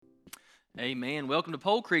Amen. Welcome to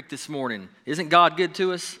Pole Creek this morning. Isn't God good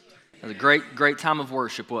to us? It was a great time of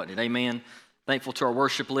worship, wasn't it? Amen. Thankful to our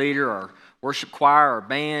worship leader, our worship choir, our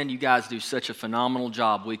band. You guys do such a phenomenal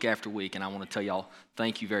job week after week, and I want to tell y'all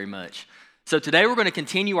thank you very much. So today we're going to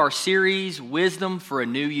continue our series, Wisdom for a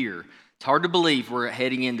New Year. It's hard to believe we're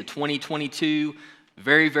heading into 2022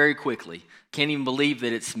 very quickly. Can't even believe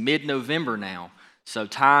that it's mid-November now. So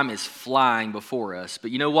time is flying before us.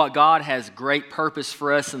 But you know what? God has great purpose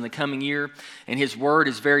for us in the coming year, and His Word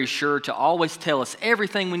is very sure to always tell us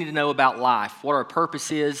everything we need to know about life, what our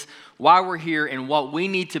purpose is, why we're here, and what we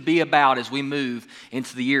need to be about as we move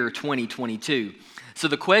into the year 2022. So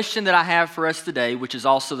the question that I have for us today, which is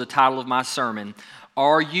also the title of my sermon,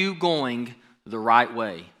 are you going the right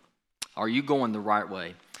way? Are you going the right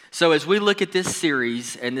way? So as we look at this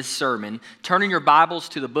series and this sermon, turn in your Bibles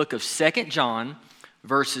to the book of 2 John,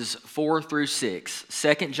 verses 4 through 6.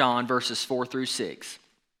 2 John, verses 4 through 6.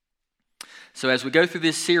 So as we go through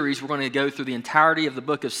this series, we're going to go through the entirety of the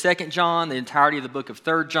book of 2 John, the entirety of the book of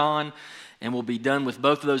 3 John, and we'll be done with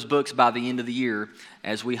both of those books by the end of the year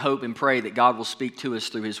as we hope and pray that God will speak to us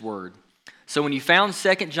through His Word. So when you found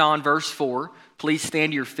 2 John, verse 4, please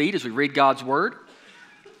stand to your feet as we read God's Word.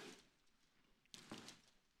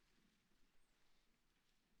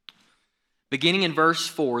 Beginning in verse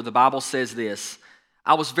 4, the Bible says this: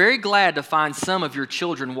 I was very glad to find some of your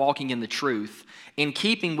children walking in the truth, in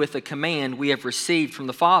keeping with the command we have received from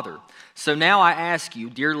the Father. So now I ask you,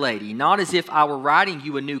 dear lady, not as if I were writing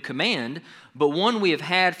you a new command, but one we have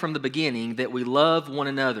had from the beginning, that we love one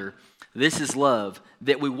another. This is love,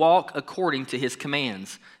 that we walk according to His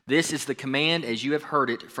commands. This is the command as you have heard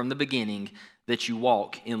it from the beginning, that you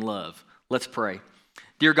walk in love. Let's pray.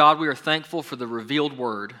 Dear God, we are thankful for the revealed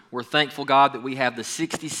Word. We're thankful, God, that we have the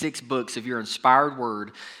 66 books of your inspired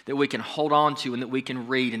Word that we can hold on to and that we can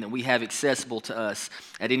read and that we have accessible to us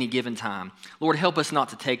at any given time. Lord, help us not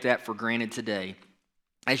to take that for granted today.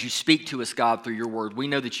 As you speak to us, God, through your Word, we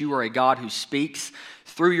know that you are a God who speaks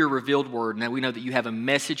through your revealed Word. Now we know that you have a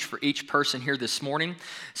message for each person here this morning.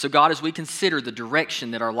 So God, as we consider the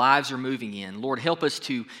direction that our lives are moving in, Lord, help us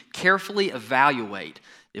to carefully evaluate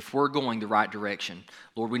if we're going the right direction.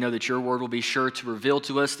 Lord, we know that your word will be sure to reveal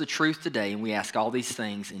to us the truth today, and we ask all these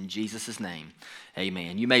things in Jesus' name.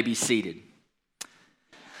 Amen. You may be seated.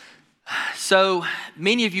 So,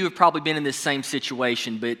 many of you have probably been in this same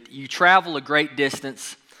situation, but you travel a great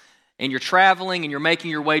distance, and you're traveling and you're making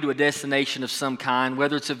your way to a destination of some kind,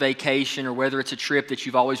 whether it's a vacation or whether it's a trip that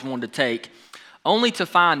you've always wanted to take, only to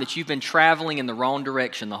find that you've been traveling in the wrong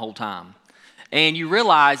direction the whole time. And you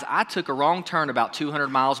realize, I took a wrong turn about 200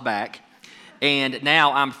 miles back, and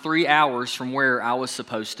now I'm 3 hours from where I was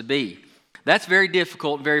supposed to be. That's very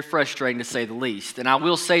difficult and very frustrating, to say the least. And I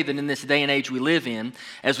will say that in this day and age we live in,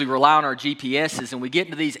 as we rely on our GPSs and we get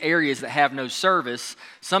into these areas that have no service,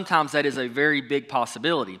 sometimes that is a very big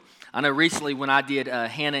possibility. I know recently when I did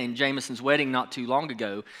Hannah and Jameson's wedding not too long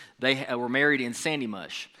ago, they were married in Sandy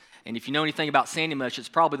Mush. And if you know anything about Sandy Mush, it's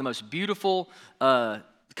probably the most beautiful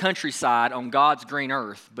countryside on God's green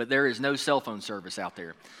earth, but there is no cell phone service out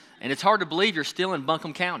there. And it's hard to believe you're still in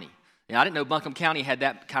Buncombe County. I didn't know Buncombe County had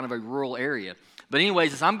that kind of a rural area. But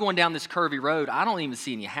anyways, as I'm going down this curvy road, I don't even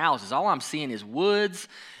see any houses. All I'm seeing is woods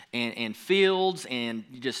and fields and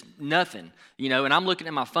just nothing. And I'm looking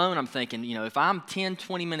at my phone, I'm thinking, if I'm 10,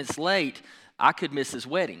 20 minutes late, I could miss this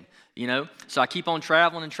wedding, So I keep on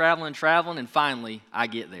traveling, and finally I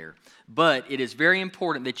get there. But it is very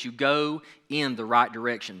important that you go in the right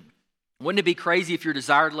direction. Wouldn't it be crazy if your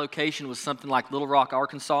desired location was something like Little Rock,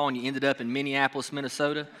 Arkansas, and you ended up in Minneapolis,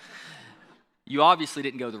 Minnesota? You obviously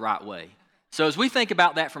didn't go the right way. So as we think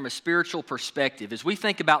about that from a spiritual perspective, as we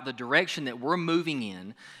think about the direction that we're moving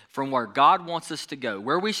in from where God wants us to go,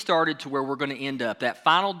 where we started to where we're going to end up, that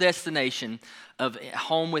final destination of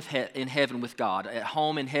home in heaven with God, at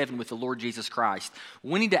home in heaven with the Lord Jesus Christ,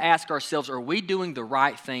 we need to ask ourselves, are we doing the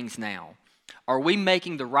right things now? Are we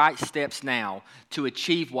making the right steps now to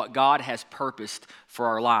achieve what God has purposed for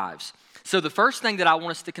our lives? So the first thing that I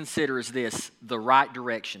want us to consider is this, the right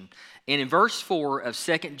direction. And in verse 4 of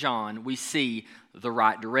 2 John, we see the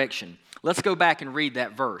right direction. Let's go back and read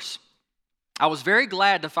that verse. I was very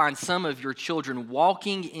glad to find some of your children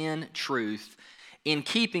walking in truth, in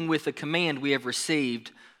keeping with the command we have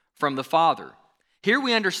received from the Father. Here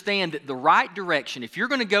we understand that the right direction, if you're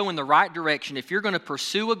going to go in the right direction, if you're going to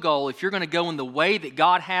pursue a goal, if you're going to go in the way that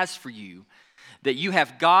God has for you, that you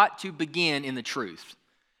have got to begin in the truth.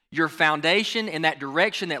 Your foundation and that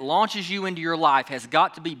direction that launches you into your life has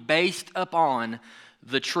got to be based upon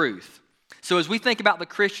the truth. So as we think about the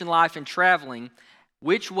Christian life and traveling,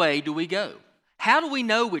 which way do we go? How do we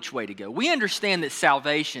know which way to go? We understand that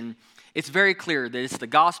salvation It's very clear that it's the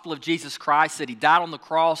gospel of Jesus Christ, that he died on the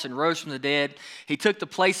cross and rose from the dead. He took the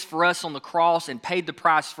place for us on the cross and paid the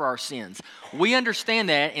price for our sins. We understand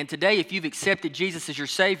that, and today if you've accepted Jesus as your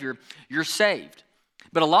Savior, you're saved.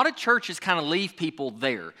 But a lot of churches kind of leave people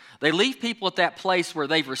there. They leave people at that place where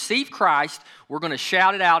they've received Christ, we're going to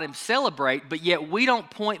shout it out and celebrate, but yet we don't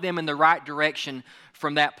point them in the right direction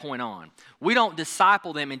from that point on. We don't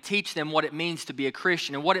disciple them and teach them what it means to be a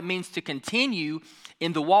Christian and what it means to continue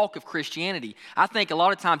in the walk of Christianity. I think a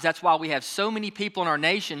lot of times that's why we have so many people in our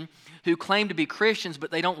nation who claim to be Christians, but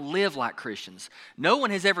they don't live like Christians. No one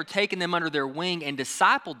has ever taken them under their wing and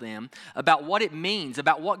discipled them about what it means,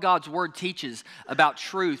 about what God's Word teaches about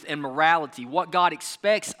truth and morality, what God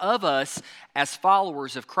expects of us as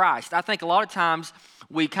followers of Christ. I think a lot of times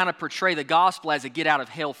we kind of portray the gospel as a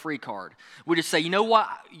get-out-of-hell-free card. We just say, you know what,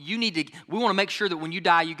 we want to make sure that when you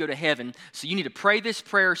die, you go to heaven, so you need to pray this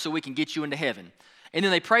prayer so we can get you into heaven. And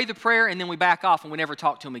then they pray the prayer, and then we back off, and we never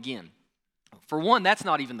talk to them again. For one, that's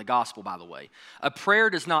not even the gospel, by the way. A prayer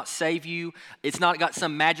does not save you. It's not got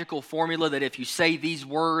some magical formula that if you say these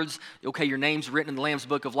words, okay, your name's written in the Lamb's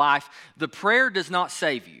Book of Life. The prayer does not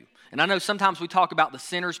save you. And I know sometimes we talk about the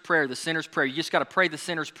sinner's prayer, the sinner's prayer. You just got to pray the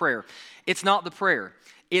sinner's prayer. It's not the prayer.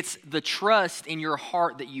 It's the trust in your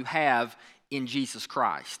heart that you have in Jesus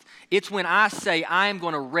Christ. It's when I say I am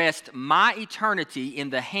going to rest my eternity in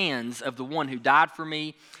the hands of the one who died for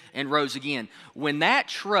me and rose again. When that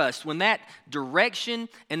trust, when that direction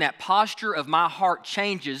and that posture of my heart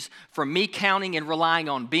changes from me counting and relying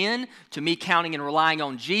on Ben to me counting and relying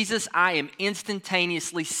on Jesus, I am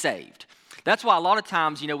instantaneously saved. That's why a lot of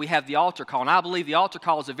times, we have the altar call. And I believe the altar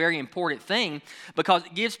call is a very important thing because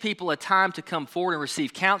it gives people a time to come forward and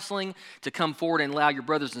receive counseling, to come forward and allow your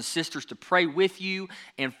brothers and sisters to pray with you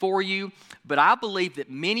and for you. But I believe that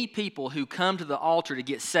many people who come to the altar to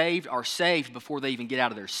get saved are saved before they even get out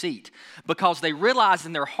of their seat because they realize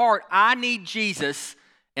in their heart, I need Jesus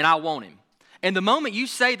and I want him. And the moment you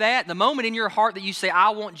say that, the moment in your heart that you say, I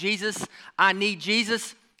want Jesus, I need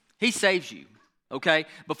Jesus, he saves you. Okay?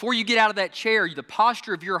 Before you get out of that chair, the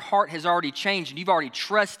posture of your heart has already changed and you've already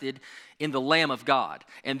trusted in the Lamb of God.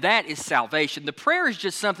 And that is salvation. The prayer is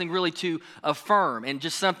just something really to affirm and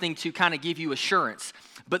just something to kind of give you assurance.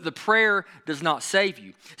 But the prayer does not save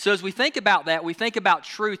you. So as we think about that, we think about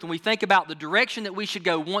truth and we think about the direction that we should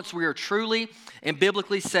go once we are truly and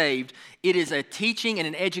biblically saved. It is a teaching and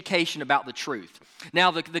an education about the truth.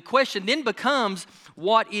 Now the question then becomes,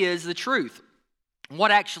 what is the truth? What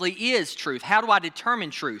actually is truth? How do I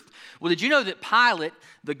determine truth? Well, did you know that Pilate,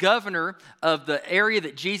 the governor of the area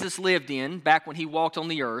that Jesus lived in back when he walked on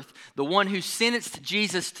the earth, the one who sentenced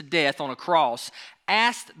Jesus to death on a cross,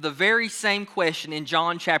 asked the very same question in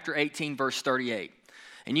John chapter 18, verse 38.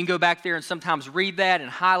 And you can go back there and sometimes read that and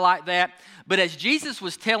highlight that. But as Jesus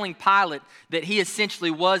was telling Pilate that he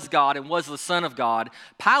essentially was God and was the Son of God,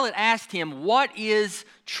 Pilate asked him, what is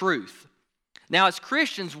truth? Now, as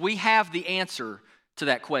Christians, we have the answer to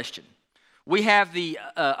that question. We have the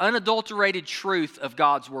unadulterated truth of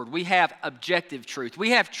God's Word. We have objective truth.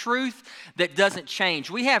 We have truth that doesn't change.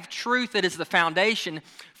 We have truth that is the foundation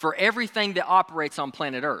for everything that operates on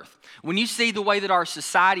planet Earth. When you see the way that our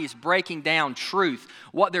society is breaking down truth,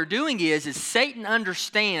 what they're doing is Satan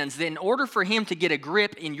understands that in order for him to get a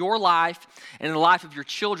grip in your life and in the life of your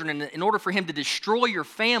children, and in order for him to destroy your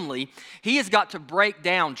family, he has got to break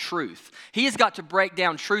down truth. He has got to break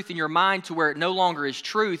down truth in your mind to where it no longer is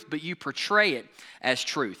truth, but you portray it as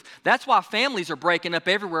truth. That's why families are breaking up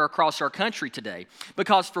everywhere across our country today.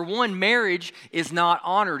 Because for one, marriage is not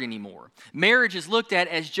honored anymore. Marriage is looked at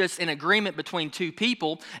as just an agreement between two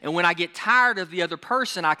people, and when I get tired of the other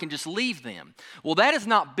person, I can just leave them. Well, that is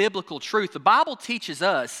not biblical truth. The Bible teaches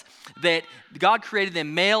us that God created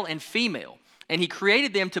them male and female, and he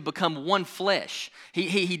created them to become one flesh.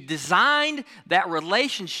 He designed that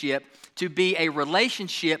relationship to be a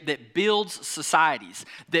relationship that builds societies,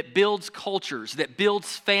 that builds cultures, that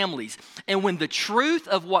builds families. And when the truth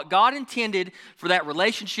of what God intended for that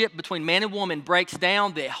relationship between man and woman breaks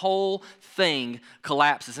down, the whole thing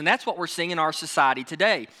collapses. And that's what we're seeing in our society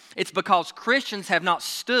today. It's because Christians have not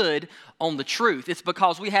stood on the truth. It's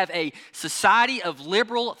because we have a society of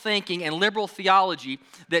liberal thinking and liberal theology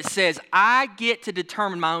that says, I get to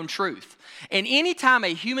determine my own truth. And anytime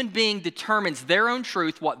a human being determines their own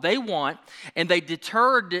truth, what they want, and they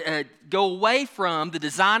go away from the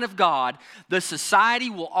design of God, the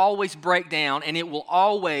society will always break down and it will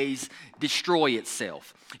always destroy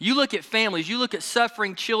itself. You look at families, you look at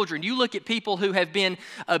suffering children, you look at people who have been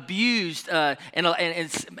abused and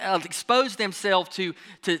exposed themselves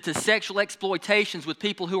to sexual exploitations with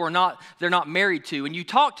people who they're not married to. And you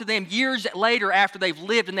talk to them years later after they've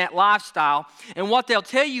lived in that lifestyle, and what they'll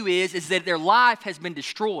tell you is that their life has been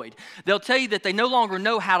destroyed. They'll tell you that they no longer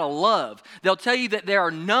know how to love. They'll tell you that they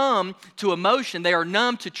are numb to emotion. They are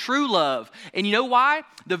numb to true love. And you know why?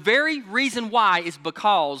 The very reason why is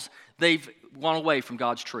because they've gone away from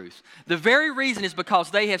God's truth. The very reason is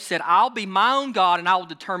because they have said, I'll be my own God and I will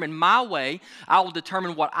determine my way. I will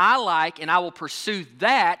determine what I like and I will pursue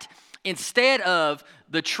that instead of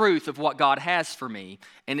the truth of what God has for me.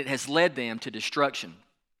 And it has led them to destruction.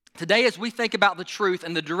 Today, as we think about the truth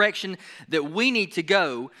and the direction that we need to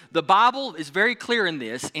go, the Bible is very clear in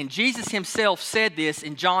this, and Jesus himself said this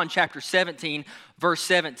in John chapter 17, verse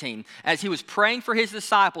 17. As he was praying for his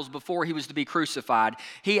disciples before he was to be crucified,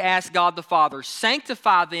 he asked God the Father,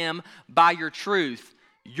 sanctify them by your truth.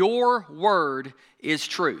 Your word is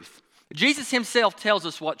truth. Jesus himself tells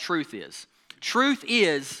us what truth is. Truth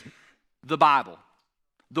is the Bible,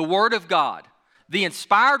 the Word of God. The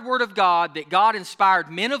inspired Word of God that God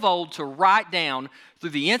inspired men of old to write down through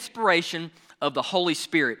the inspiration of the Holy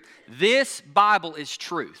Spirit. This Bible is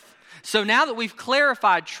truth. So now that we've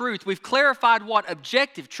clarified truth, we've clarified what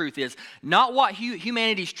objective truth is, not what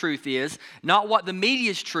humanity's truth is, not what the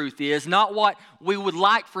media's truth is, not what we would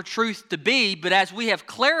like for truth to be, but as we have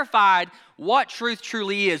clarified what truth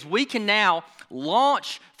truly is, we can now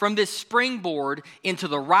launch from this springboard into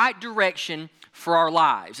the right direction for our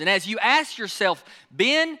lives. And as you ask yourself,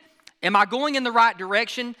 Ben, am I going in the right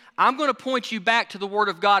direction? I'm going to point you back to the Word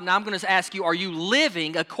of God, and I'm going to ask you, are you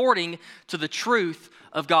living according to the truth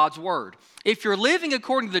of God's Word? If you're living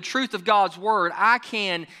according to the truth of God's Word, I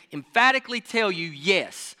can emphatically tell you,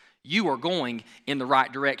 yes, you are going in the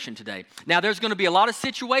right direction today. Now, there's going to be a lot of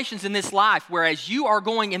situations in this life where as you are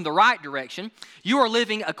going in the right direction, you are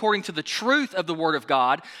living according to the truth of the Word of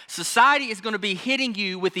God. Society is going to be hitting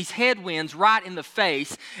you with these headwinds right in the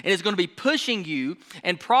face, and is going to be pushing you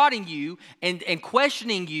and prodding you and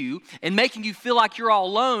questioning you and making you feel like you're all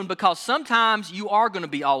alone, because sometimes you are going to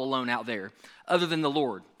be all alone out there other than the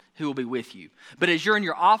Lord who will be with you. But as you're in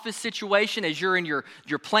your office situation, as you're in your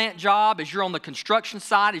plant job, as you're on the construction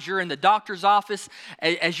site, as you're in the doctor's office,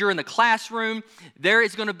 as you're in the classroom, there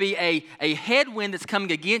is going to be a headwind that's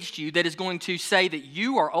coming against you that is going to say that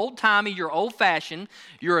you are old-timey, you're old-fashioned,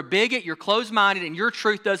 you're a bigot, you're closed-minded, and your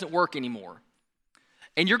truth doesn't work anymore.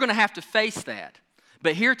 And you're going to have to face that.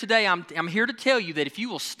 But here today, I'm here to tell you that if you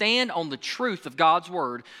will stand on the truth of God's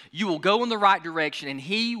Word, you will go in the right direction, and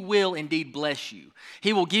He will indeed bless you.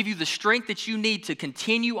 He will give you the strength that you need to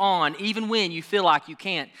continue on even when you feel like you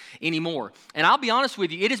can't anymore. And I'll be honest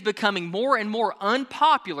with you, it is becoming more and more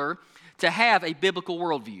unpopular to have a biblical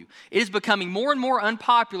worldview. It is becoming more and more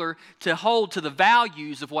unpopular to hold to the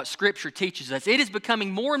values of what Scripture teaches us. It is becoming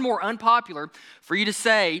more and more unpopular for you to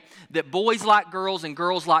say that boys like girls and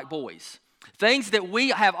girls like boys. Things that we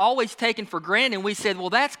have always taken for granted, and we said,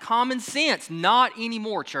 well, that's common sense. Not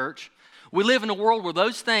anymore, church. We live in a world where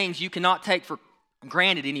those things you cannot take for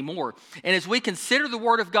granted anymore. And as we consider the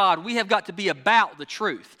Word of God, we have got to be about the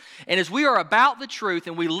truth. And as we are about the truth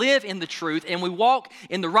and we live in the truth and we walk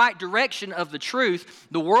in the right direction of the truth,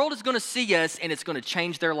 the world is going to see us and it's going to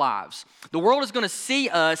change their lives. The world is going to see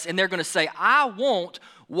us and they're going to say, I want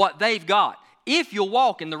what they've got, if you'll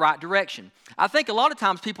walk in the right direction. I think a lot of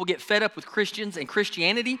times people get fed up with Christians and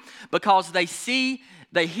Christianity because they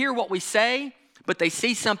hear what we say, but they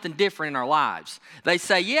see something different in our lives. They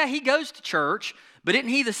say, yeah, he goes to church, but isn't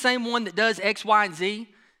he the same one that does X, Y, and Z?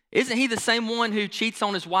 Isn't he the same one who cheats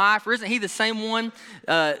on his wife? Or isn't he the same one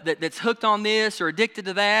that's hooked on this or addicted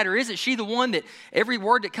to that? Or isn't she the one that every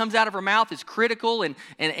word that comes out of her mouth is critical and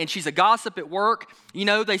she's a gossip at work? You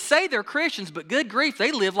know, they say they're Christians, but good grief,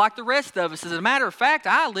 they live like the rest of us. As a matter of fact,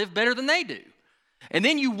 I live better than they do. And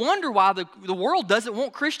then you wonder why the world doesn't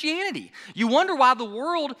want Christianity. You wonder why the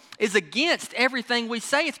world is against everything we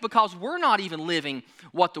say. It's because we're not even living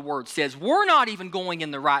what the Word says. We're not even going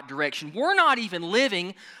in the right direction. We're not even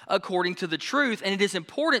living according to the truth. And it is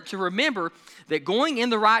important to remember that going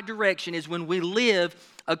in the right direction is when we live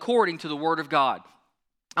according to the Word of God.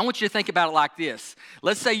 I want you to think about it like this.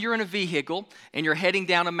 Let's say you're in a vehicle and you're heading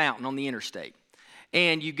down a mountain on the interstate.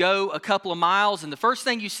 And you go a couple of miles, and the first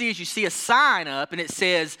thing you see a sign up, and it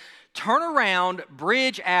says, turn around,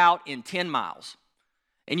 bridge out in 10 miles.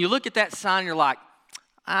 And you look at that sign, and you're like,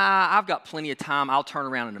 I've got plenty of time. I'll turn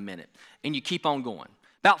around in a minute. And you keep on going.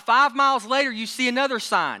 About 5 miles later, you see another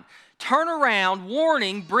sign, turn around,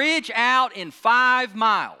 warning, bridge out in 5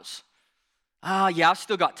 miles. Yeah, I've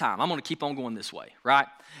still got time. I'm going to keep on going this way, right?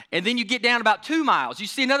 And then you get down about 2 miles. You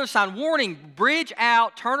see another sign, warning, bridge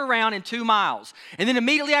out, turn around in 2 miles. And then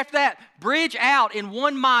immediately after that, bridge out in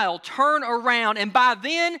 1 mile, turn around. And by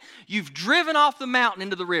then, you've driven off the mountain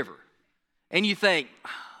into the river. And you think,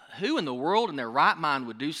 who in the world in their right mind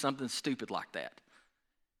would do something stupid like that?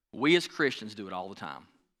 We as Christians do it all the time.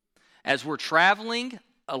 As we're traveling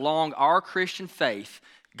along our Christian faith,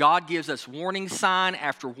 God gives us warning sign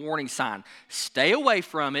after warning sign. Stay away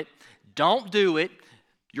from it. Don't do it.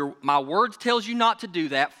 My word tells you not to do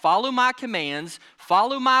that. Follow my commands.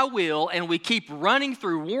 Follow my will. And we keep running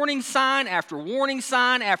through warning sign after warning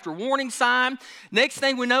sign after warning sign. Next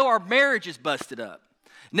thing we know, our marriage is busted up.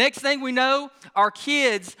 Next thing we know, our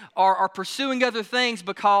kids are pursuing other things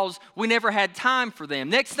because we never had time for them.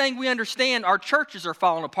 Next thing we understand, our churches are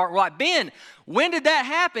falling apart. We're like, Ben, when did that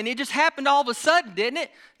happen? It just happened all of a sudden, didn't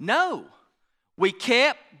it? No. We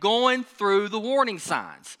kept going through the warning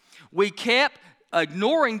signs. We kept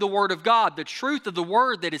ignoring the Word of God, the truth of the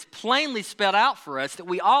Word that is plainly spelled out for us, that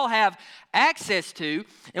we all have access to,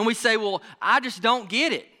 and we say, well, I just don't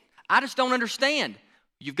get it. I just don't understand.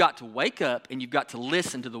 You've got to wake up and you've got to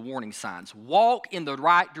listen to the warning signs. Walk in the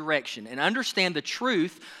right direction and understand the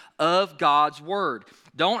truth of God's Word.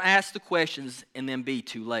 Don't ask the questions and then be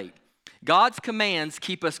too late. God's commands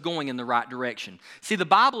keep us going in the right direction. See, the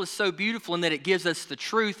Bible is so beautiful in that it gives us the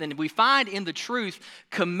truth, and we find in the truth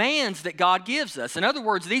commands that God gives us. In other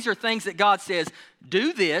words, these are things that God says,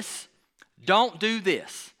 do this, don't do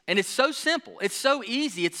this. And it's so simple. It's so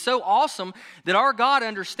easy. It's so awesome that our God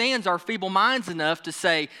understands our feeble minds enough to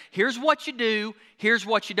say, here's what you do, here's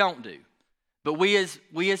what you don't do. But we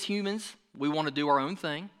as humans, we want to do our own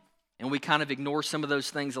thing, and we kind of ignore some of those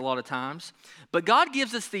things a lot of times. But God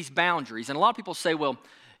gives us these boundaries, and a lot of people say, well,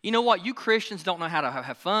 you know what, you Christians don't know how to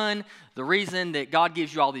have fun. The reason that God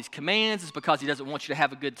gives you all these commands is because He doesn't want you to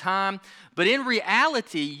have a good time. But in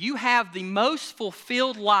reality, you have the most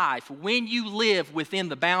fulfilled life when you live within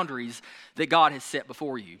the boundaries that God has set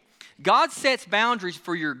before you. God sets boundaries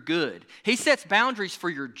for your good. He sets boundaries for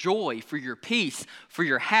your joy, for your peace, for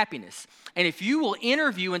your happiness. And if you will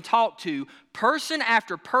interview and talk to person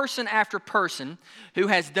after person after person who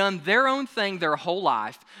has done their own thing their whole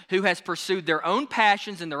life, who has pursued their own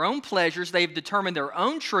passions and their own pleasures, they've determined their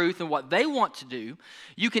own truth and what they want to do,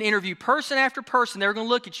 you can interview person after person. They're going to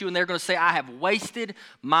look at you and they're going to say, I have wasted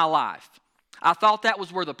my life. I thought that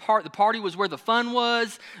was where the party was where the fun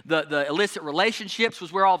was. The illicit relationships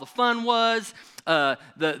was where all the fun was.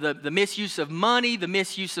 The misuse of money, the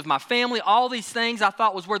misuse of my family, all these things I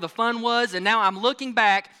thought was where the fun was. And now I'm looking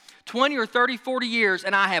back 20 or 30, 40 years,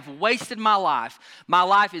 and I have wasted my life. My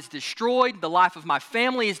life is destroyed. The life of my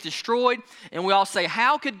family is destroyed. And we all say,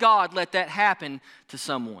 how could God let that happen to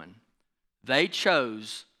someone? They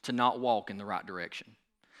chose to not walk in the right direction.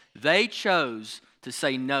 They chose to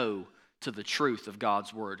say no to the truth of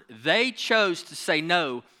God's Word. They chose to say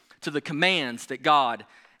no to the commands that God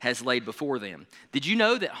has laid before them. Did you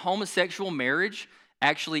know that homosexual marriage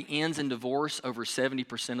actually ends in divorce over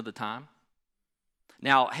 70% of the time?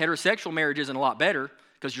 Now, heterosexual marriage isn't a lot better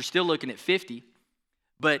because you're still looking at 50.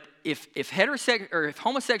 But if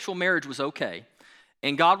homosexual marriage was okay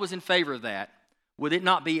and God was in favor of that, would it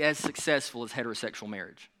not be as successful as heterosexual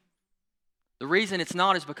marriage? The reason it's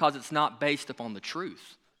not is because it's not based upon the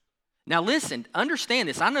truth. Now listen, understand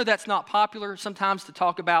this. I know that's not popular sometimes to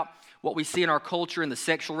talk about what we see in our culture and the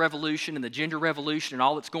sexual revolution and the gender revolution and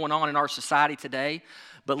all that's going on in our society today.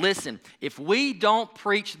 But listen, if we don't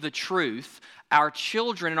preach the truth, our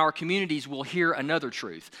children and our communities will hear another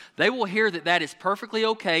truth. They will hear that that is perfectly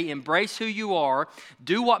okay, embrace who you are,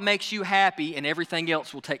 do what makes you happy, and everything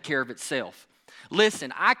else will take care of itself.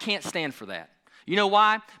 Listen, I can't stand for that. You know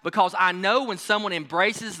why? Because I know when someone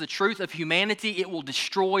embraces the truth of humanity, it will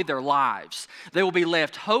destroy their lives. They will be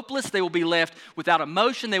left hopeless. They will be left without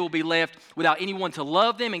emotion. They will be left without anyone to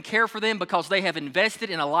love them and care for them because they have invested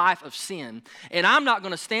in a life of sin. And I'm not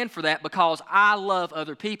going to stand for that because I love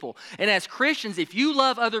other people. And as Christians, if you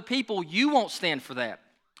love other people, you won't stand for that.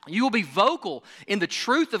 You will be vocal in the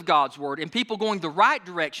truth of God's Word and people going the right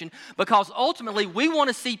direction because ultimately we want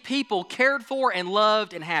to see people cared for and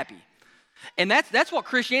loved and happy. And that's what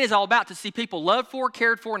Christianity is all about, to see people loved for,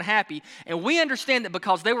 cared for, and happy. And we understand that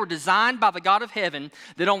because they were designed by the God of heaven,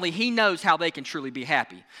 that only He knows how they can truly be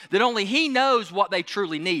happy. That only He knows what they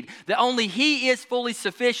truly need. That only He is fully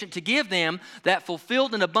sufficient to give them that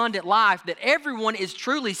fulfilled and abundant life that everyone is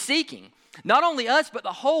truly seeking. Not only us, but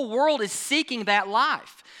the whole world is seeking that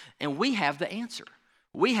life. And we have the answer.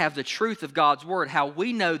 We have the truth of God's Word, how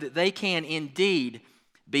we know that they can indeed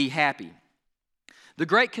be happy. The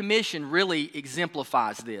Great Commission really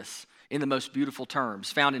exemplifies this in the most beautiful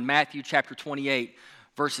terms, found in Matthew chapter 28,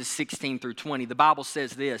 verses 16 through 20. The Bible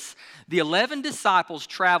says this: "The 11 disciples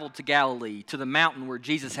traveled to Galilee, to the mountain where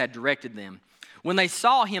Jesus had directed them. When they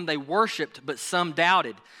saw him, they worshiped, but some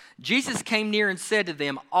doubted. Jesus came near and said to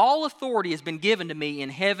them, 'All authority has been given to me in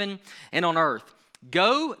heaven and on earth.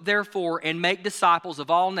 Go, therefore, and make disciples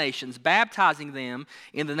of all nations, baptizing them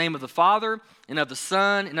in the name of the Father and of the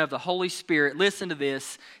Son and of the Holy Spirit.' Listen to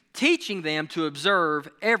this: 'Teaching them to observe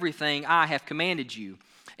everything I have commanded you.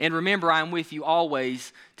 And remember, I am with you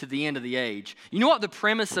always to the end of the age.'" You know what the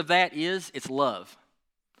premise of that is? It's love.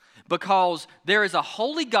 Because there is a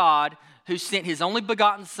holy God who sent his only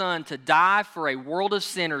begotten Son to die for a world of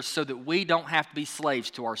sinners so that we don't have to be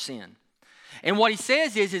slaves to our sin. And what he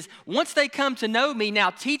says is once they come to know me,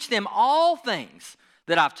 now teach them all things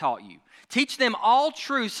that I've taught you. Teach them all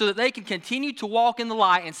truth so that they can continue to walk in the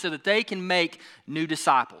light and so that they can make new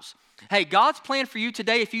disciples. Hey, God's plan for you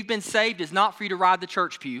today, if you've been saved, is not for you to ride the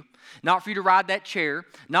church pew, not for you to ride that chair,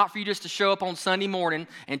 not for you just to show up on Sunday morning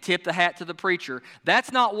and tip the hat to the preacher.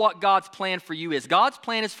 That's not what God's plan for you is. God's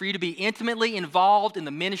plan is for you to be intimately involved in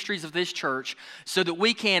the ministries of this church so that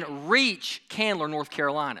we can reach Candler, North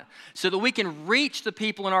Carolina, so that we can reach the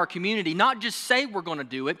people in our community, not just say we're going to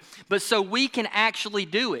do it, but so we can actually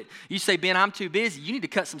do it. You say, "Ben, I'm too busy." You need to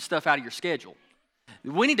cut some stuff out of your schedule.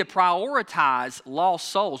 We need to prioritize lost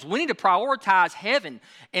souls. We need to prioritize heaven,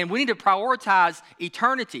 and we need to prioritize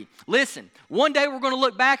eternity. Listen, one day we're going to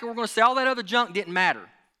look back and we're going to say all that other junk didn't matter.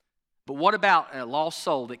 But what about a lost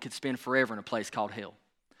soul that could spend forever in a place called hell?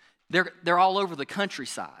 They're all over the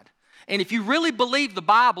countryside. And if you really believe the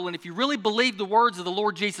Bible, and if you really believe the words of the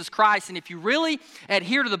Lord Jesus Christ, and if you really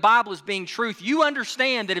adhere to the Bible as being truth, you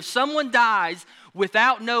understand that if someone dies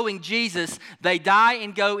without knowing Jesus, they die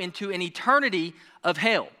and go into an eternity of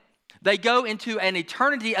hell. They go into an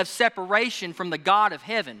eternity of separation from the God of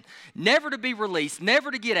heaven, never to be released,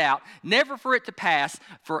 never to get out, never for it to pass,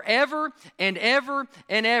 forever and ever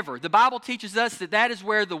and ever. The Bible teaches us that that is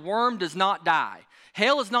where the worm does not die.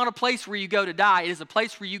 Hell is not a place where you go to die. It is a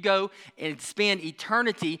place where you go and spend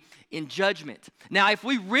eternity in judgment. Now, if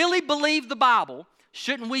we really believe the Bible,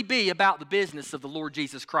 shouldn't we be about the business of the Lord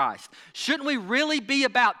Jesus Christ? Shouldn't we really be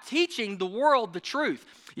about teaching the world the truth?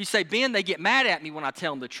 You say, "Ben, they get mad at me when I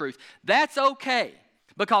tell them the truth." That's okay,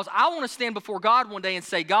 because I want to stand before God one day and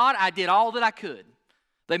say, "God, I did all that I could."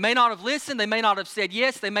 They may not have listened, they may not have said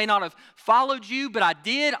yes, they may not have followed you, but I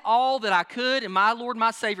did all that I could, and my Lord,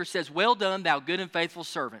 my Savior says, "Well done, thou good and faithful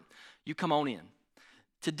servant. You come on in."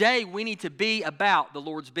 Today, we need to be about the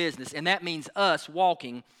Lord's business, and that means us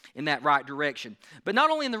walking in that right direction. But not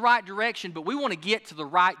only in the right direction, but we want to get to the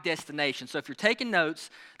right destination. So if you're taking notes,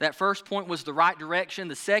 that first point was the right direction.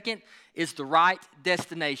 The second is the right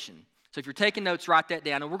destination. So if you're taking notes, write that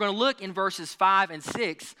down. And we're going to look in verses 5 and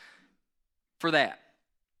 6 for that.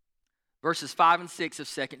 Verses 5 and 6 of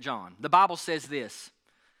 2 John. The Bible says this: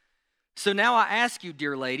 "So now I ask you,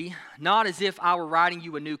 dear lady, not as if I were writing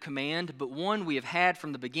you a new command, but one we have had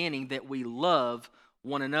from the beginning, that we love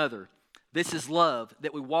one another. This is love,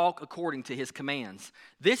 that we walk according to his commands.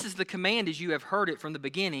 This is the command as you have heard it from the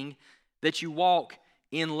beginning, that you walk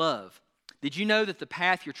in love." Did you know that the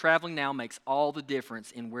path you're traveling now makes all the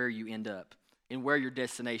difference in where you end up, in where your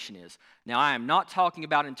destination is? Now, I am not talking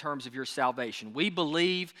about in terms of your salvation. We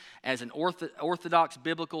believe as an orthodox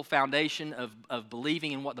biblical foundation of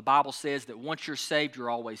believing in what the Bible says, that once you're saved, you're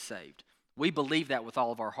always saved. We believe that with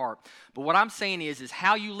all of our heart. But what I'm saying is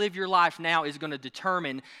how you live your life now is going to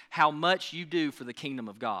determine how much you do for the kingdom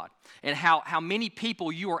of God and how many people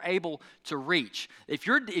you are able to reach. If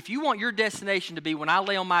you want your destination to be, when I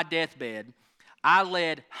lay on my deathbed, I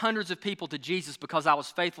led hundreds of people to Jesus because I was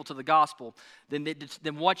faithful to the gospel,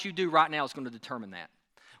 then what you do right now is going to determine that.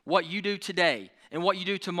 What you do today and what you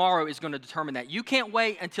do tomorrow is going to determine that. You can't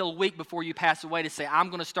wait until a week before you pass away to say, "I'm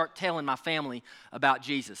going to start telling my family about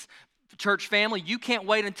Jesus." Church family, you can't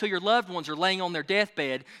wait until your loved ones are laying on their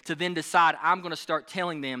deathbed to then decide, "I'm going to start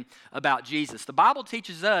telling them about Jesus." The Bible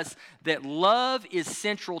teaches us that love is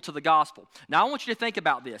central to the gospel. Now, I want you to think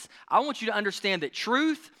about this. I want you to understand that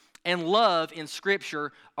truth and love in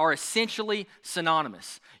Scripture are essentially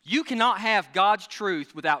synonymous. You cannot have God's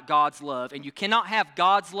truth without God's love, and you cannot have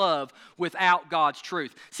God's love without God's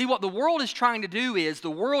truth. See, what the world is trying to do is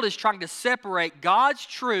the world is trying to separate God's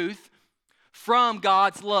truth from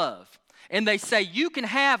God's love. And they say you can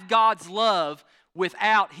have God's love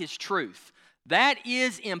without his truth. That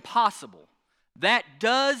is impossible. That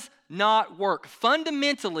does not work.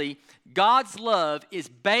 Fundamentally, God's love is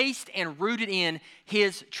based and rooted in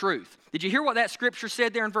His truth. Did you hear what that scripture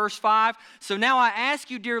said there in verse 5? So now I ask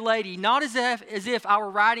you, dear lady, not as if I were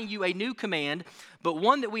writing you a new command, but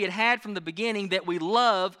one that we had from the beginning, that we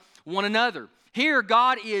love one another. Here,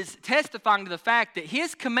 God is testifying to the fact that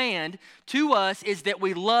His command to us is that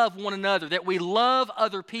we love one another, that we love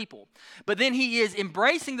other people. But then He is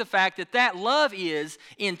embracing the fact that that love is,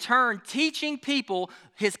 in turn, teaching people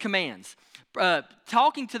His commands,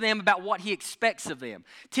 talking to them about what He expects of them,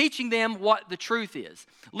 teaching them what the truth is.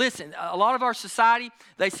 Listen, a lot of our society,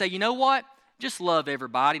 they say, you know what? Just love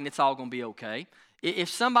everybody and it's all going to be okay. If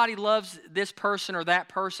somebody loves this person or that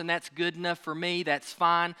person, that's good enough for me, that's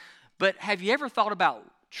fine. But have you ever thought about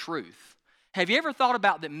truth? Have you ever thought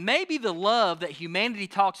about that maybe the love that humanity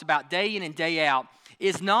talks about day in and day out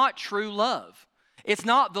is not true love? It's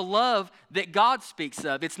not the love that God speaks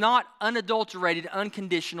of. It's not unadulterated,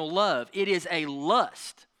 unconditional love. It is a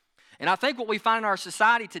lust. And I think what we find in our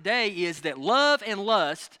society today is that love and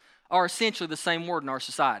lust are essentially the same word in our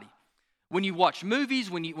society. When you watch movies,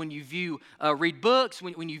 when you read books,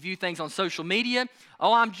 when you view things on social media,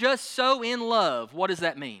 oh, I'm just so in love. What does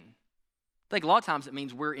that mean? I think a lot of times it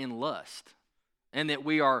means we're in lust, and that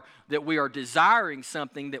we are desiring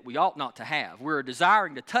something that we ought not to have. We're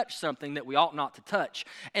desiring to touch something that we ought not to touch,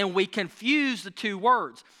 and we confuse the two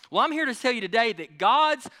words. Well, I'm here to tell you today that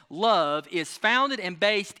God's love is founded and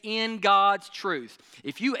based in God's truth.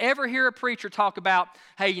 If you ever hear a preacher talk about,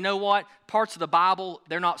 hey, you know what, parts of the Bible,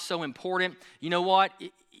 they're not so important. You know what?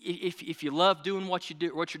 If you love doing what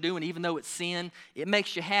you're doing, even though it's sin, it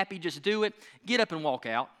makes you happy, just do it. Get up and walk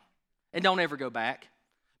out. And don't ever go back,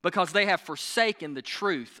 because they have forsaken the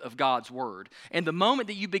truth of God's word. And the moment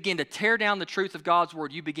that you begin to tear down the truth of God's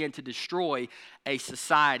word, you begin to destroy a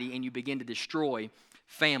society and you begin to destroy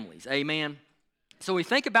families. Amen? So when we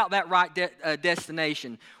think about that right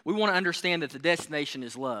destination, we want to understand that the destination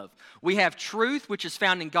is love. We have truth, which is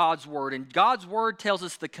found in God's word, and God's word tells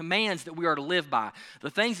us the commands that we are to live by,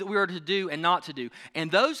 the things that we are to do and not to do,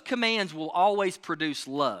 and those commands will always produce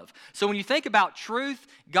love. So when you think about truth,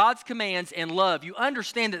 God's commands, and love, you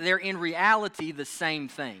understand that they're in reality the same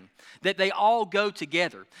thing, that they all go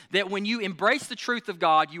together, that when you embrace the truth of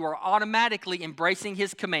God, you are automatically embracing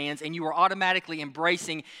His commands, and you are automatically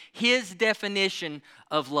embracing His definition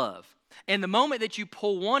of love. And the moment that you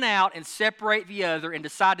pull one out and separate the other and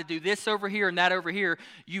decide to do this over here and that over here,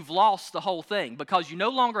 you've lost the whole thing, because you no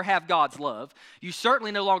longer have God's love, you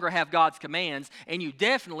certainly no longer have God's commands, and you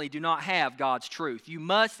definitely do not have God's truth. You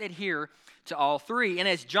must adhere to all three. And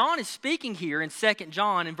as John is speaking here in 2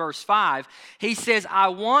 John in verse 5, he says, I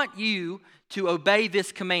want you to obey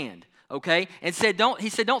this command. Okay? And he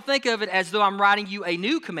said, don't think of it as though I'm writing you a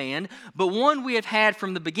new command, but one we have had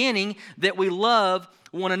from the beginning, that we love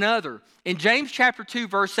one another. In James chapter 2,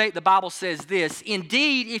 verse 8, the Bible says this,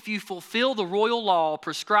 indeed, if you fulfill the royal law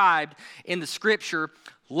prescribed in the scripture,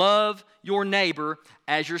 love your neighbor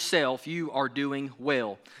as yourself, you are doing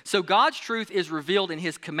well. So God's truth is revealed in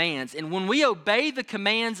His commands, and when we obey the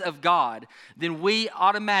commands of God, then we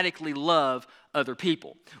automatically love other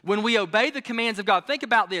people. When we obey the commands of God, think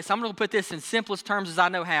about this. I'm going to put this in simplest terms as I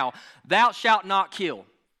know how. Thou shalt not kill.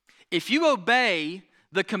 If you obey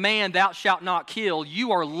the command, thou shalt not kill,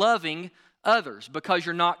 you are loving others because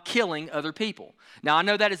you're not killing other people. Now, I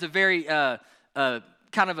know that is a very kind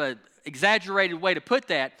of a exaggerated way to put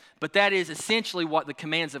that, but that is essentially what the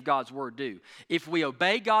commands of God's word do. If we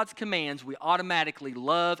obey God's commands, we automatically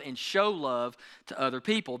love and show love to other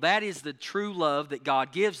people. That is the true love that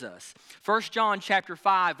God gives us. 1 John chapter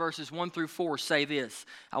 5, verses 1 through 4 say this.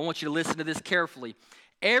 I want you to listen to this carefully.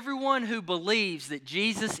 Everyone who believes that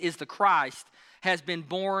Jesus is the Christ has been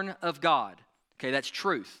born of God. Okay, that's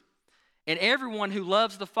truth. And everyone who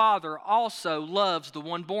loves the Father also loves the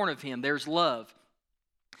one born of Him. There's love.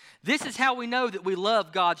 This is how we know that we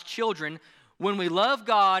love God's children, when we love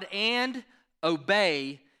God and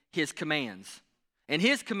obey His commands. And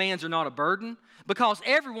His commands are not a burden, because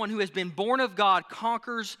everyone who has been born of God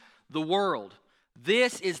conquers the world.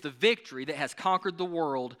 This is the victory that has conquered the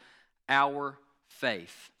world, our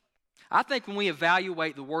faith. I think when we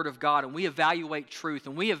evaluate the Word of God and we evaluate truth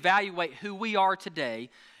and we evaluate who we are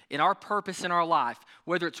today, in our purpose in our life,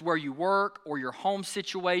 whether it's where you work or your home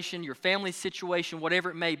situation, your family situation, whatever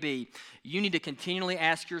it may be, you need to continually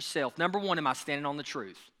ask yourself, number one, am I standing on the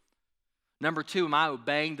truth? Number two, am I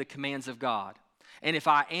obeying the commands of God? And if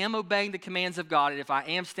I am obeying the commands of God, and if I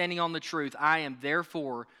am standing on the truth, I am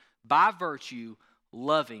therefore, by virtue,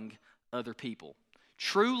 loving other people.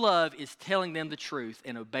 True love is telling them the truth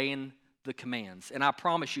and obeying the commands. And I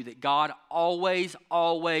promise you that God always,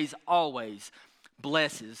 always, always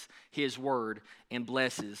blesses His word and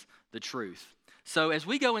blesses the truth. So as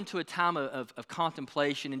we go into a time of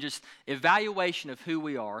contemplation and just evaluation of who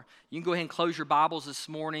we are, you can go ahead and close your Bibles this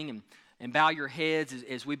morning and bow your heads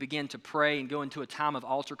as we begin to pray and go into a time of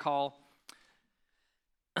altar call.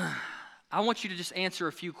 I want you to just answer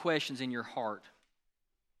a few questions in your heart.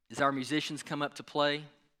 As our musicians come up to play,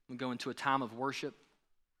 we go into a time of worship.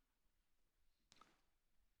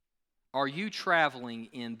 Are you traveling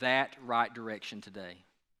in that right direction today?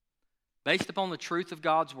 Based upon the truth of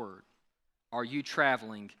God's word, are you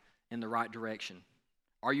traveling in the right direction?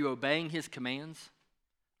 Are you obeying His commands?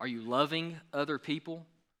 Are you loving other people?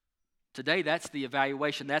 Today, that's the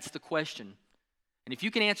evaluation. That's the question. And if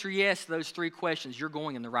you can answer yes to those three questions, you're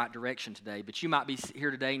going in the right direction today. But you might be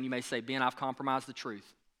here today and you may say, Ben, I've compromised the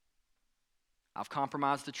truth. I've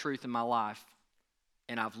compromised the truth in my life,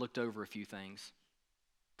 and I've looked over a few things.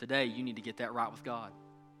 Today, you need to get that right with God.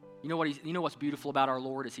 You know what's beautiful about our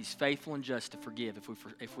Lord is He's faithful and just to forgive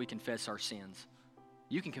if we confess our sins.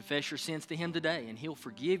 You can confess your sins to Him today, and He'll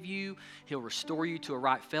forgive you. He'll restore you to a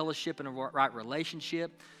right fellowship and a right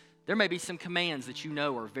relationship. There may be some commands that you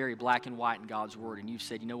know are very black and white in God's word, and you've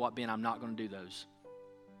said, you know what, Ben, I'm not going to do those.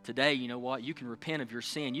 Today, you know what? You can repent of your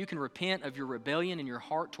sin. You can repent of your rebellion in your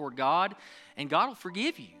heart toward God, and God will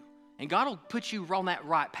forgive you. And God will put you on that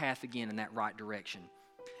right path again in that right direction.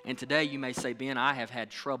 And today you may say, Ben, I have had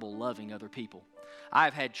trouble loving other people. I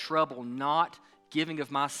have had trouble not giving of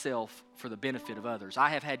myself for the benefit of others. I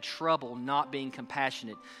have had trouble not being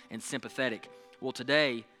compassionate and sympathetic. Well,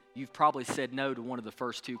 today you've probably said no to one of the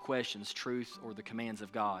first two questions, truth or the commands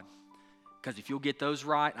of God. Because if you'll get those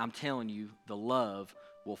right, I'm telling you, the love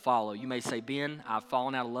will follow. You may say, Ben, I've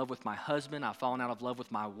fallen out of love with my husband. I've fallen out of love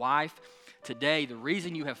with my wife. Today, the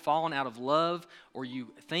reason you have fallen out of love or you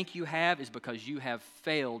think you have is because you have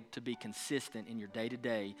failed to be consistent in your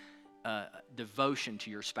day-to-day devotion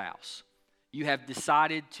to your spouse. You have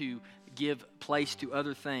decided to give place to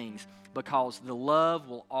other things because the love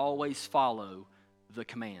will always follow the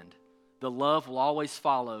command. The love will always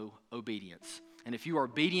follow obedience. And if you are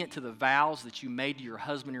obedient to the vows that you made to your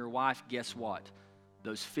husband or your wife, guess what?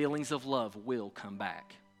 Those feelings of love will come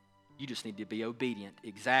back. You just need to be obedient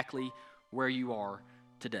exactly where you are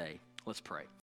today. Let's pray.